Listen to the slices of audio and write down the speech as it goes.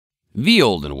The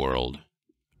Olden World.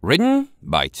 Written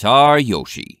by Czar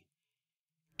Yoshi.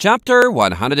 Chapter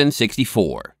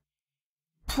 164.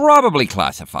 Probably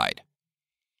classified.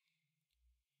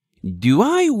 Do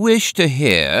I wish to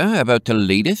hear about the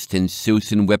latest in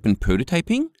Sosin weapon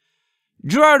prototyping?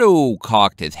 Gerardo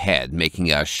cocked his head,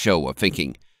 making a show of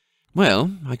thinking.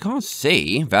 Well, I can't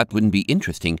say that wouldn't be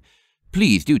interesting.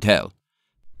 Please do tell.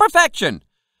 Perfection!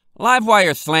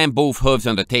 Livewire slammed both hooves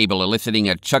on the table, eliciting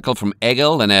a chuckle from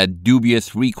Eggle and a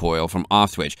dubious recoil from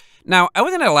Offswitch. Now, I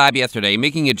was in a lab yesterday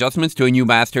making adjustments to a new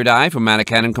master die for mana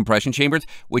cannon compression chambers,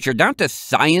 which are down to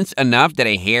science enough that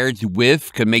a hair's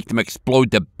width could make them explode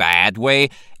the bad way.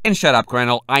 And shut up,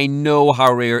 Grenell. I know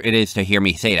how rare it is to hear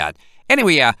me say that.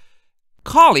 Anyway,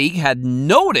 colleague had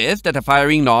noticed that the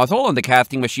firing nozzle on the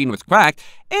casting machine was cracked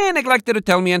and neglected to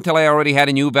tell me until I already had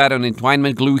a new vat on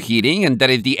entwinement glue heating, and that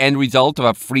is the end result of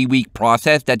a 3-week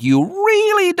process that you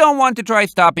really don't want to try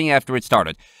stopping after it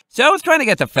started. So I was trying to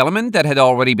get the filament that had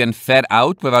already been fed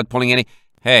out without pulling any...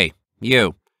 Hey,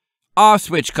 you.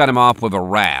 Offswitch cut him off with a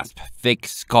rasp, thick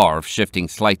scarf shifting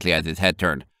slightly as his head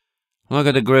turned. Look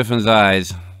at the griffin's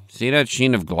eyes. See that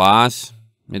sheen of glass?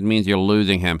 It means you're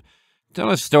losing him. Tell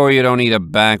a story you don't need a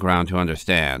background to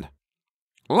understand.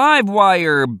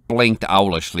 Livewire blinked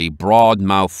owlishly, broad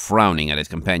mouth frowning at his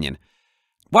companion.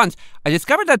 Once, I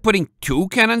discovered that putting 2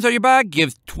 cannons on your back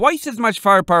gives twice as much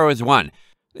firepower as 1.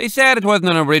 They said it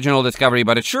wasn't an original discovery,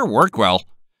 but it sure worked well.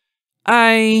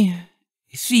 I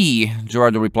see,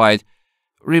 Gerardo replied.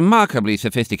 Remarkably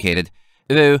sophisticated.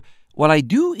 Though, while I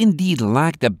do indeed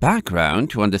lack the background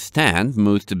to understand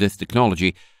most of this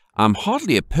technology, I'm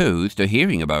hardly opposed to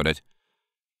hearing about it.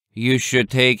 You should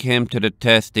take him to the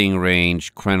testing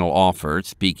range, Grenell offered,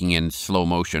 speaking in slow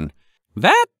motion.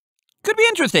 That could be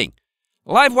interesting.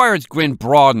 Livewire's grin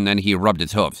broadened and he rubbed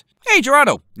his hooves. Hey,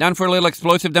 Gerardo, down for a little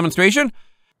explosive demonstration?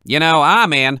 You know,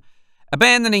 man.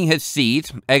 Abandoning his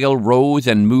seat, Eggle rose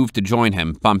and moved to join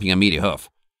him, bumping a meaty hoof.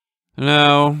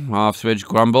 No, Offswitch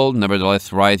grumbled,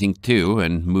 nevertheless rising too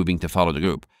and moving to follow the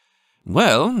group.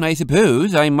 Well, I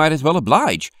suppose I might as well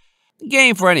oblige.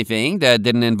 Game for anything that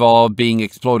didn't involve being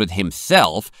exploded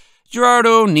himself,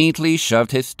 Gerardo neatly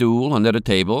shoved his stool under the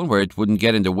table where it wouldn't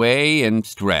get in the way and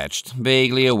stretched,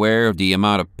 vaguely aware of the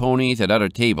amount of ponies at other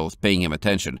tables paying him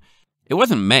attention. It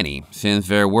wasn't many, since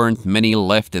there weren't many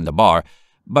left in the bar,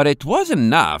 but it was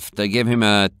enough to give him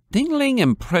a tingling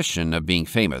impression of being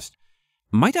famous.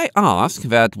 Might I ask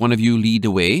that one of you lead the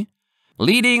way?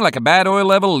 Leading like a bad oil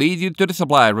level leads you to the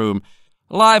supply room.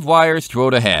 Livewire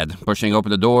strode ahead, pushing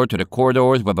open the door to the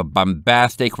corridors with a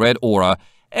bombastic red aura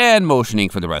and motioning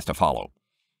for the rest to follow.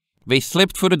 They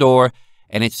slipped through the door,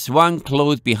 and it swung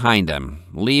closed behind them,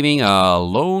 leaving a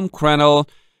lone Grenell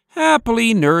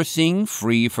happily nursing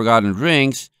 3 forgotten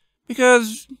drinks,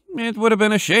 because it would have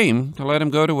been a shame to let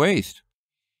him go to waste.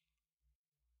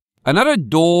 Another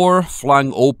door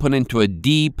flung open into a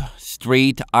deep,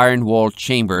 straight iron-walled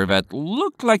chamber that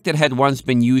looked like it had once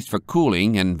been used for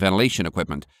cooling and ventilation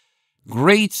equipment.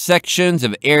 Great sections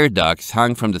of air ducts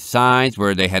hung from the sides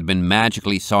where they had been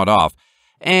magically sawed off,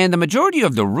 and the majority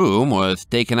of the room was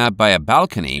taken up by a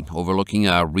balcony overlooking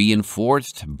a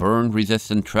reinforced,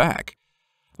 burn-resistant track.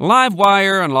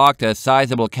 Livewire unlocked a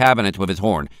sizable cabinet with his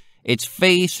horn, its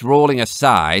face rolling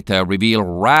aside to reveal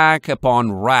rack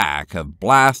upon rack of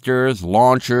blasters,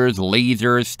 launchers,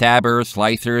 lasers, stabbers,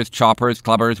 slicers, choppers,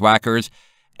 clubbers, whackers,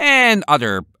 and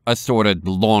other assorted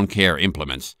lawn care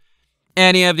implements.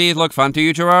 Any of these look fun to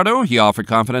you, Gerardo? He offered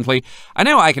confidently. I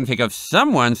know I can think of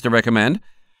some ones to recommend.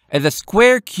 As a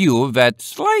square cube that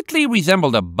slightly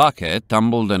resembled a bucket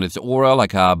tumbled in its aura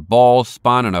like a ball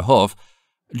spun on a hoof,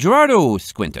 Gerardo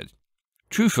squinted.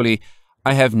 Truthfully,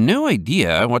 I have no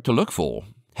idea what to look for.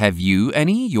 Have you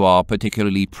any you are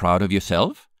particularly proud of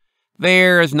yourself?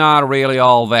 There's not really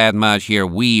all that much here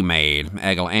we made,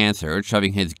 Eggle answered,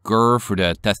 shoving his grr through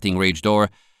the testing range door.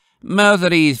 Most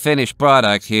of these finished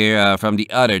products here are from the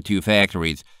other 2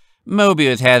 factories.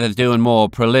 Mobius has us doing more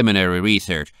preliminary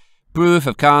research, proof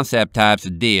of concept types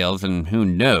of deals, and who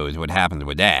knows what happens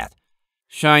with that.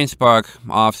 Shinespark,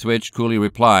 Offswitch coolly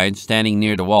replied, standing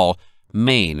near the wall,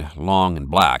 mane long and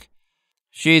black.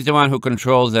 She's the one who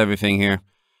controls everything here.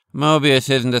 Mobius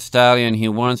isn't the stallion he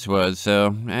once was,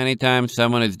 so anytime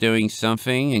someone is doing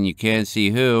something and you can't see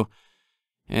who,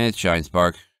 it's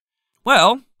Shinespark.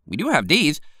 Well, we do have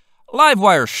these.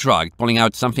 Livewire shrugged, pulling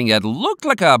out something that looked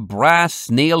like a brass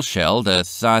snail shell the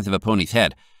size of a pony's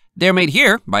head. They're made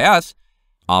here, by us.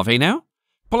 Are they now?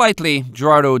 Politely,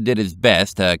 Gerardo did his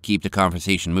best to keep the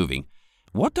conversation moving.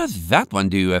 What does that one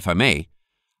do, if I may?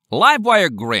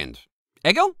 Livewire grinned.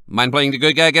 Eggle, mind playing the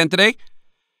good guy again today?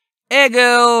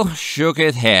 Egil shook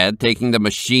his head, taking the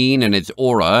machine and its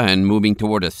aura and moving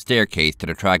toward a staircase to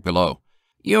the track below.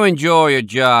 You enjoy your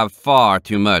job far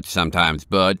too much sometimes,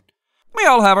 bud. We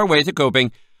all have our ways of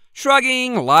coping.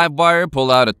 Shrugging, Livewire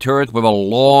pulled out a turret with a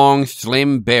long,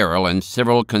 slim barrel and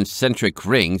several concentric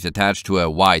rings attached to a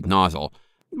wide nozzle.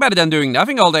 Better than doing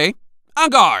nothing all day. On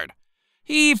guard!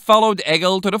 He followed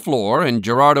Egil to the floor, and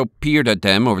Gerardo peered at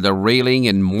them over the railing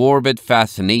in morbid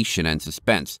fascination and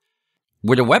suspense.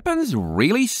 Were the weapons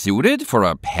really suited for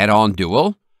a head-on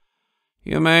duel?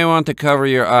 You may want to cover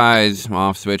your eyes,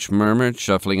 Off-Switch murmured,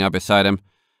 shuffling up beside him.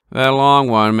 That long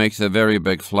one makes a very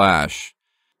big flash.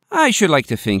 I should like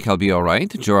to think I'll be all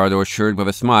right, Gerardo assured with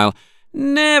a smile,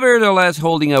 nevertheless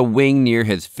holding a wing near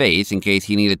his face in case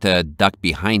he needed to duck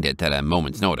behind it at a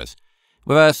moment's notice.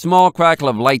 With a small crackle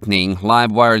of lightning,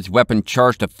 Livewire's weapon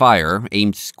charged a fire,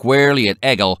 aimed squarely at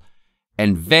Egil,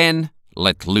 and then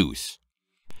let loose.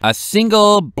 A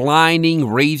single, blinding,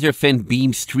 razor-thin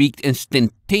beam streaked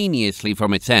instantaneously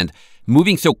from its end,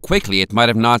 moving so quickly it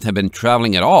might not have been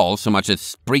traveling at all, so much as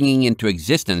springing into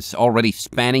existence, already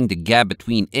spanning the gap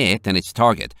between it and its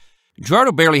target.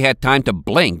 Gerardo barely had time to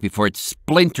blink before it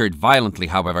splintered violently,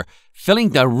 however, filling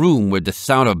the room with the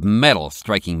sound of metal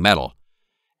striking metal.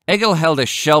 Egil held a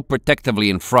shell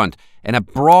protectively in front, and a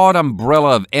broad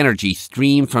umbrella of energy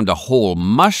streamed from the hole,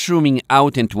 mushrooming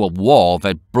out into a wall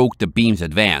that broke the beam's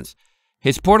advance.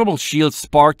 His portable shield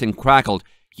sparked and crackled,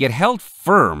 yet held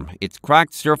firm, its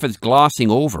cracked surface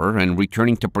glossing over and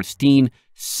returning to pristine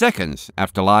seconds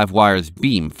after Livewire's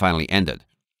beam finally ended.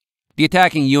 The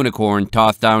attacking unicorn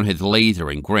tossed down his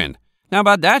laser and grinned. How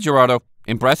about that, Gerardo?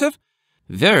 Impressive?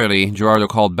 Verily, Gerardo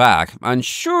called back,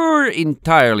 unsure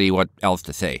entirely what else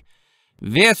to say.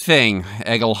 This thing,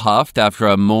 Egil huffed after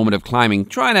a moment of climbing,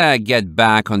 trying to get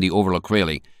back on the overlook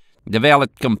railing.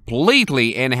 Developed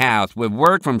completely in-house with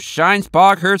work from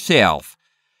Shinespark herself.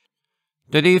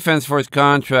 The defense force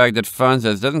contract that funds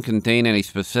us doesn't contain any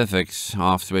specifics,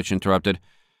 Off-Switch interrupted.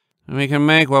 We can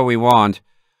make what we want,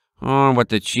 or what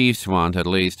the chiefs want, at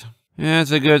least.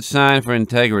 It's a good sign for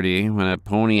integrity when a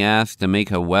pony asks to make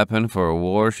a weapon for a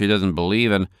war she doesn't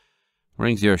believe in.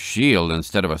 Brings your shield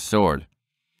instead of a sword.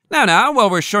 Now, while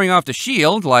we're showing off the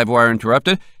shield, Livewire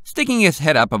interrupted, sticking his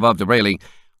head up above the railing.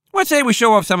 Let's say we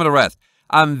show off some of the rest.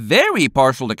 I'm very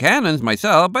partial to cannons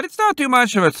myself, but it's not too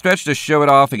much of a stretch to show it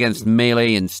off against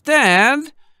melee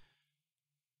instead.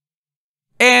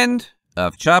 End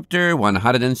of chapter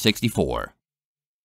 164.